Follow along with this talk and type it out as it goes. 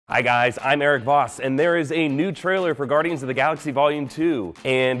Hi guys, I'm Erik Voss, and there is a new trailer for Guardians of the Galaxy Volume 2.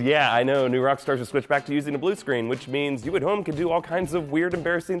 And yeah, I know, new rock stars have switched back to using a blue screen, which means you at home can do all kinds of weird,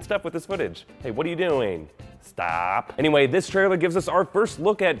 embarrassing stuff with this footage. Hey, what are you doing? Stop. Anyway, this trailer gives us our first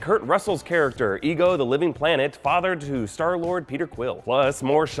look at Kurt Russell's character, Ego the Living Planet, father to Star-Lord Peter Quill. Plus,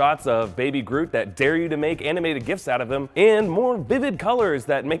 more shots of Baby Groot that dare you to make animated GIFs out of him, and more vivid colors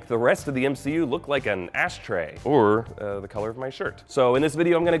that make the rest of the MCU look like an ashtray, or the color of my shirt. So in this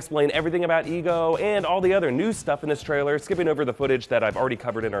video, I'm going to explain everything about Ego and all the other new stuff in this trailer, skipping over the footage that I've already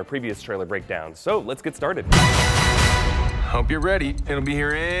covered in our previous trailer breakdown. So let's get started. Hope you're ready. It'll be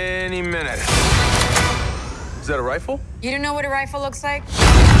here any minute. Is that a rifle? You don't know what a rifle looks like?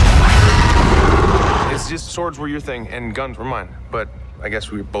 It's just swords were your thing and guns were mine. But I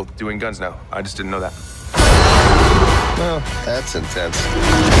guess we're both doing guns now. I just didn't know that. Well, that's intense.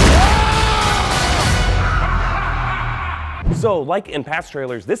 So, like in past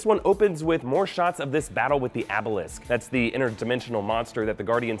trailers, this one opens with more shots of this battle with the Obelisk. That's the interdimensional monster that the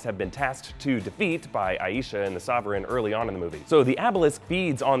Guardians have been tasked to defeat by Aisha and the Sovereign early on in the movie. So the Obelisk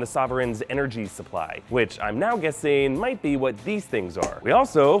feeds on the Sovereign's energy supply, which I'm now guessing might be what these things are. We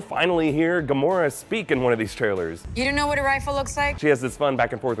also finally hear Gamora speak in one of these trailers. You don't know what a rifle looks like? She has this fun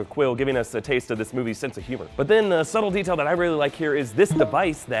back and forth with Quill, giving us a taste of this movie's sense of humor. But then a subtle detail that I really like here is this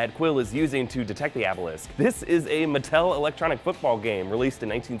device that Quill is using to detect the Obelisk. This is a Mattel electronic football game released in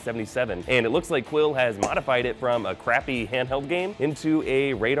 1977, and it looks like Quill has modified it from a crappy handheld game into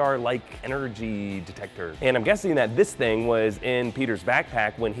a radar-like energy detector. And I'm guessing that this thing was in Peter's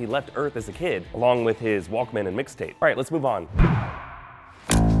backpack when he left Earth as a kid, along with his Walkman and mixtape. All right, let's move on.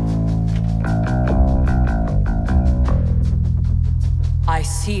 I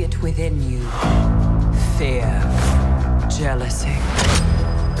see it within you. Fear, jealousy,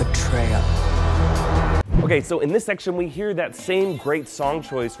 betrayal. Okay, so in this section we hear that same great song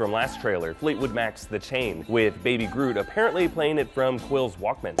choice from last trailer, Fleetwood Mac's The Chain, with Baby Groot apparently playing it from Quill's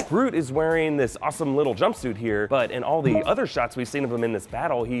Walkman. Groot is wearing this awesome little jumpsuit here, but in all the other shots we've seen of him in this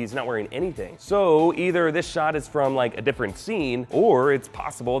battle, he's not wearing anything. So either this shot is from like a different scene, or it's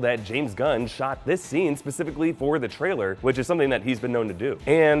possible that James Gunn shot this scene specifically for the trailer, which is something that he's been known to do.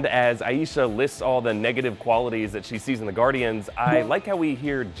 And as Aisha lists all the negative qualities that she sees in the Guardians, I like how we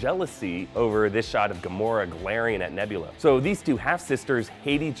hear jealousy over this shot of Gamora glaring at Nebula. So these two half-sisters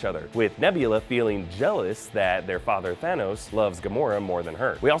hate each other, with Nebula feeling jealous that their father Thanos loves Gamora more than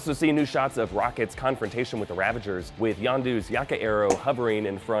her. We also see new shots of Rocket's confrontation with the Ravagers, with Yondu's Yaka arrow hovering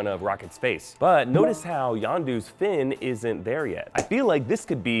in front of Rocket's face. But notice how Yondu's fin isn't there yet. I feel like this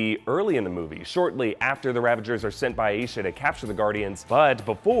could be early in the movie, shortly after the Ravagers are sent by Aisha to capture the Guardians, but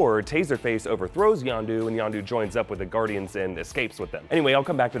before Taserface overthrows Yondu and Yondu joins up with the Guardians and escapes with them. Anyway, I'll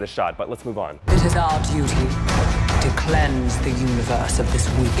come back to the shot, but let's move on. It is our duty to cleanse the universe of this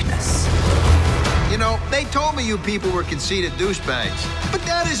weakness. You know, they told me you people were conceited douchebags, but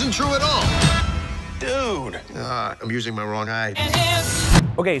that isn't true at all. Dude! I'm using my wrong eye.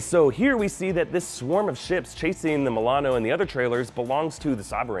 Okay, so here we see that this swarm of ships chasing the Milano and the other trailers belongs to the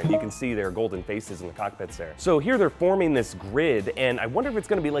Sovereign. You can see their golden faces in the cockpits there. So here they're forming this grid, and I wonder if it's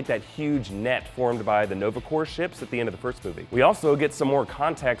gonna be like that huge net formed by the Nova Corps ships at the end of the first movie. We also get some more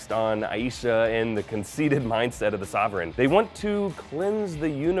context on Aisha and the conceited mindset of the Sovereign. They want to cleanse the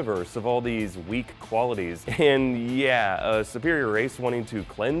universe of all these weak qualities. And yeah, a superior race wanting to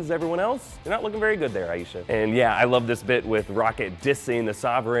cleanse everyone else? You're not looking very good there, Aisha. And yeah, I love this bit with Rocket dissing the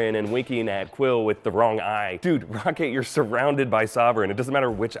Sovereign and winking at Quill with the wrong eye. Dude, Rocket, you're surrounded by Sovereign. It doesn't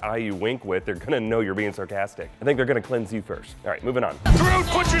matter which eye you wink with, they're gonna know you're being sarcastic. I think they're gonna cleanse you first. All right, moving on. Groot,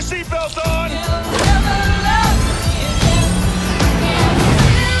 put your seatbelt on!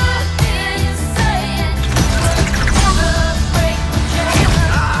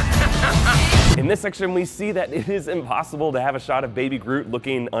 In this section, we see that it is impossible to have a shot of Baby Groot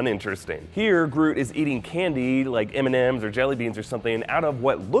looking uninteresting. Here, Groot is eating candy like M&Ms or jelly beans or something out of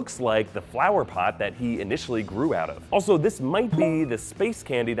what looks like the flower pot that he initially grew out of. Also, this might be the space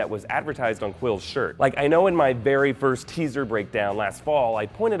candy that was advertised on Quill's shirt. Like, I know in my very first teaser breakdown last fall, I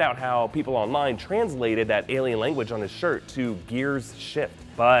pointed out how people online translated that alien language on his shirt to Gears Shift.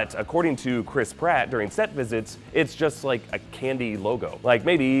 But according to Chris Pratt during set visits, it's just like a candy logo. Like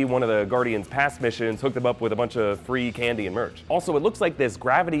maybe one of the Guardians' past missions hooked them up with a bunch of free candy and merch. Also, it looks like this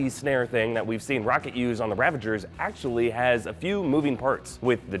gravity snare thing that we've seen Rocket use on the Ravagers actually has a few moving parts,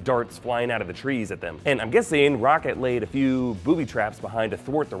 with the darts flying out of the trees at them. And I'm guessing Rocket laid a few booby traps behind to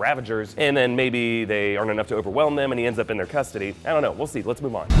thwart the Ravagers, and then maybe they aren't enough to overwhelm them and he ends up in their custody. I don't know, we'll see, let's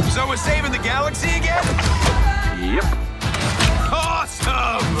move on. So we're saving the galaxy again? Yep.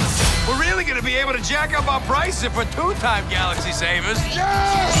 Awesome! We're really gonna be able to jack up our prices for two-time Galaxy Savers.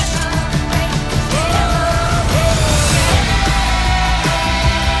 Yes!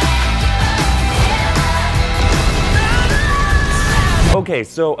 Okay,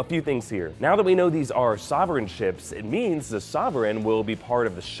 so a few things here. Now that we know these are Sovereign ships, it means the Sovereign will be part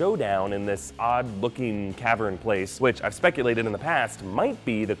of the showdown in this odd-looking cavern place, which I've speculated in the past might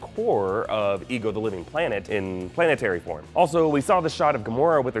be the core of Ego the Living Planet in planetary form. Also, we saw the shot of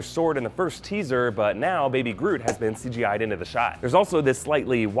Gamora with her sword in the first teaser, but now Baby Groot has been CGI'd into the shot. There's also this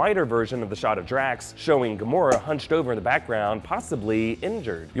slightly wider version of the shot of Drax, showing Gamora hunched over in the background, possibly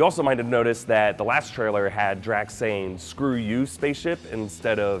injured. You also might have noticed that the last trailer had Drax saying, "Screw you, spaceship,"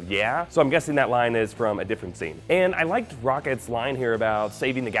 instead of "yeah," so I'm guessing that line is from a different scene. And I liked Rocket's line here about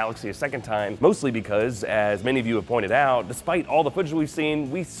saving the galaxy a second time, mostly because, as many of you have pointed out, despite all the footage we've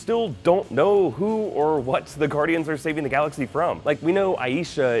seen, we still don't know who or what the Guardians are saving the galaxy from. Like, we know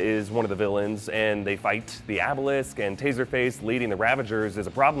Aisha is one of the villains, and they fight the Obelisk, and Taserface leading the Ravagers is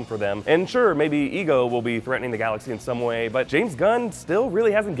a problem for them, and sure, maybe Ego will be threatening the galaxy in some way, but James Gunn still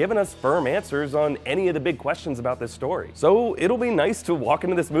really hasn't given us firm answers on any of the big questions about this story. So it'll be nice to walk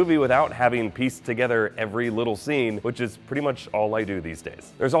into this movie without having pieced together every little scene, which is pretty much all I do these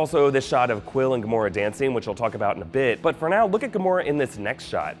days. There's also this shot of Quill and Gamora dancing, which I'll talk about in a bit, but for now, look at Gamora in this next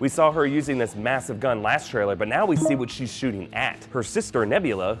shot. We saw her using this massive gun last trailer, but now we see what she's shooting at. Her sister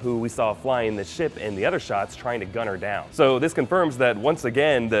Nebula, who we saw flying the ship in the other shots, trying to gun her down. So this confirms that once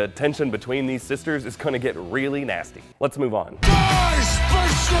again, the tension between these sisters is gonna get really nasty. Let's move on.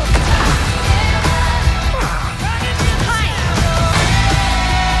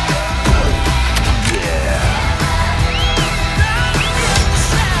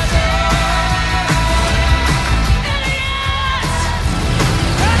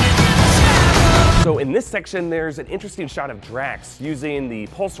 So in this section, there's an interesting shot of Drax using the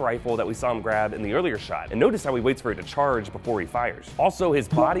pulse rifle that we saw him grab in the earlier shot. And notice how he waits for it to charge before he fires. Also, his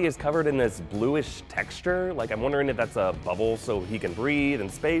body is covered in this bluish texture. Like, I'm wondering if that's a bubble so he can breathe in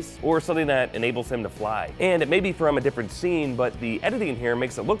space, or something that enables him to fly. And it may be from a different scene, but the editing here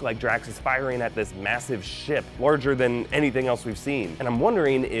makes it look like Drax is firing at this massive ship, larger than anything else we've seen. And I'm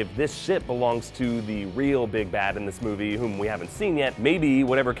wondering if this ship belongs to the real big bad in this movie, whom we haven't seen yet. Maybe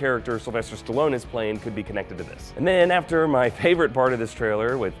whatever character Sylvester Stallone is playing could be connected to this. And then after my favorite part of this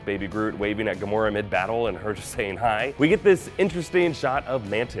trailer, with Baby Groot waving at Gamora mid-battle and her just saying hi, we get this interesting shot of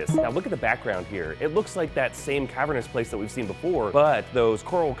Mantis. Now look at the background here. It looks like that same cavernous place that we've seen before, but those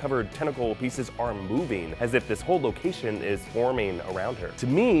coral-covered tentacle pieces are moving, as if this whole location is forming around her. To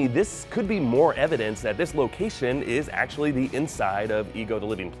me, this could be more evidence that this location is actually the inside of Ego the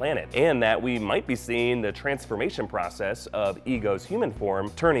Living Planet, and that we might be seeing the transformation process of Ego's human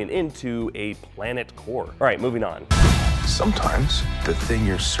form turning into a planet core. All right, moving on. Sometimes the thing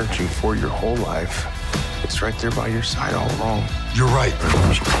you're searching for your whole life is right there by your side all along. You're right.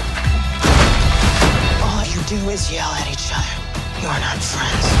 All you do is yell at each other. You're not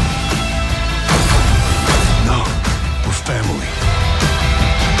friends. No, we're family.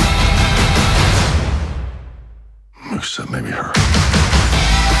 Except maybe her.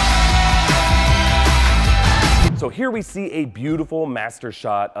 So here we see a beautiful master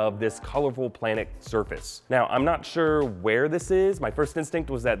shot of this colorful planet surface. Now, I'm not sure where this is. My first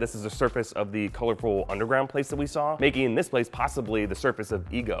instinct was that this is the surface of the colorful underground place that we saw, making this place possibly the surface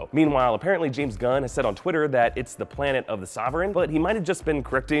of Ego. Meanwhile, apparently James Gunn has said on Twitter that it's the planet of the Sovereign, but he might have just been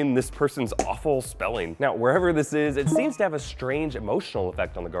correcting this person's awful spelling. Now, wherever this is, it seems to have a strange emotional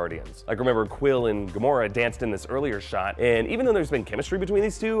effect on the Guardians. Like, remember, Quill and Gamora danced in this earlier shot, and even though there's been chemistry between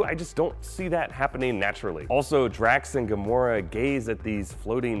these two, I just don't see that happening naturally. Also, Drax and Gamora gaze at these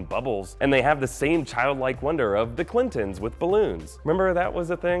floating bubbles, and they have the same childlike wonder of the Clintons with balloons. Remember that was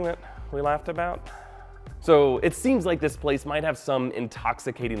a thing that we laughed about? So it seems like this place might have some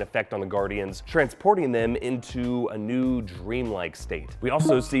intoxicating effect on the Guardians, transporting them into a new dreamlike state. We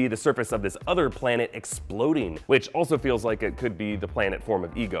also see the surface of this other planet exploding, which also feels like it could be the planet form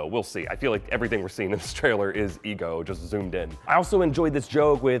of Ego. We'll see. I feel like everything we're seeing in this trailer is Ego, just zoomed in. I also enjoyed this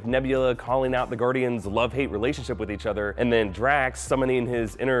joke with Nebula calling out the Guardians' love-hate relationship with each other, and then Drax summoning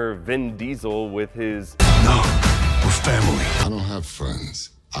his inner Vin Diesel with his No, we're family. I don't have friends.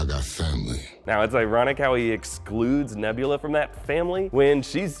 I got family. Now, it's ironic how he excludes Nebula from that family when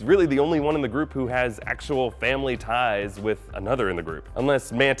she's really the only one in the group who has actual family ties with another in the group.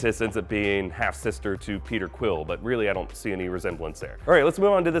 Unless Mantis ends up being half-sister to Peter Quill, but really I don't see any resemblance there. All right, let's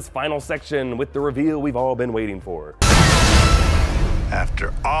move on to this final section with the reveal we've all been waiting for.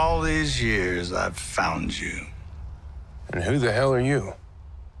 After all these years, I've found you. And who the hell are you?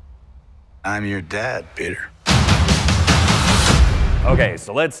 I'm your dad, Peter. Okay,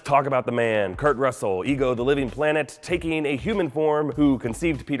 so let's talk about the man, Kurt Russell, Ego the Living Planet, taking a human form who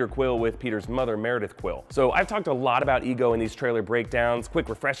conceived Peter Quill with Peter's mother, Meredith Quill. So I've talked a lot about Ego in these trailer breakdowns. Quick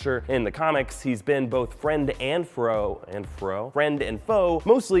refresher, in the comics, he's been both friend and foe.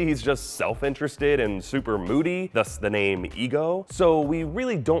 Mostly he's just self-interested and super moody, thus the name Ego. So we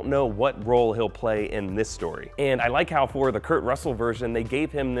really don't know what role he'll play in this story. And I like how for the Kurt Russell version, they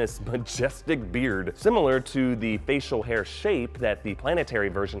gave him this majestic beard, similar to the facial hair shape that the planetary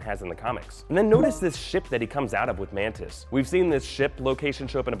version has in the comics. And then notice this ship that he comes out of with Mantis. We've seen this ship location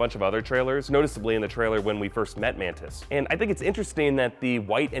show up in a bunch of other trailers, noticeably in the trailer when we first met Mantis. And I think it's interesting that the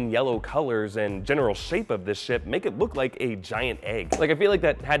white and yellow colors and general shape of this ship make it look like a giant egg. Like, I feel like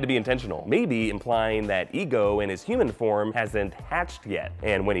that had to be intentional, maybe implying that Ego in his human form hasn't hatched yet.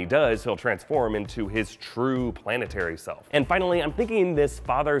 And when he does, he'll transform into his true planetary self. And finally, I'm thinking this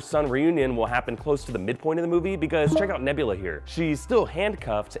father-son reunion will happen close to the midpoint of the movie, because check out Nebula here. She's still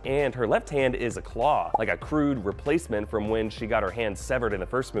handcuffed and her left hand is a claw, like a crude replacement from when she got her hand severed in the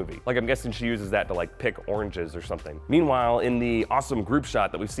first movie. Like, I'm guessing she uses that to like pick oranges or something. Meanwhile, in the awesome group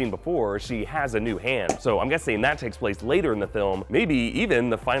shot that we've seen before, she has a new hand. So I'm guessing that takes place later in the film, maybe even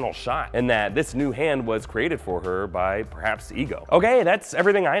the final shot, and that this new hand was created for her by perhaps Ego. Okay, that's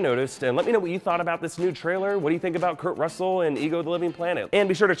everything I noticed, and let me know what you thought about this new trailer. What do you think about Kurt Russell and Ego the Living Planet? And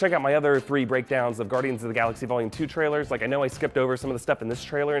be sure to check out my other 3 breakdowns of Guardians of the Galaxy Volume 2 trailers. Like, I know I skipped over some of the stuff in this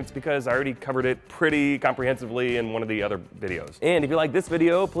trailer, and it's because I already covered it pretty comprehensively in one of the other videos. And if you like this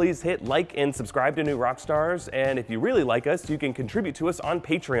video, please hit like and subscribe to New Rockstars, and if you really like us, you can contribute to us on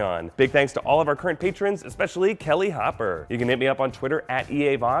Patreon. Big thanks to all of our current patrons, especially Kelly Hopper. You can hit me up on Twitter at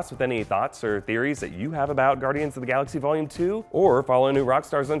EA Voss with any thoughts or theories that you have about Guardians of the Galaxy Volume 2, or follow New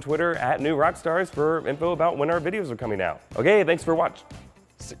Rockstars on Twitter at New Rockstars for info about when our videos are coming out. Okay, thanks for watching.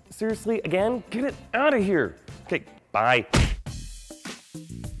 Seriously, again? Get it out of here. Okay, bye.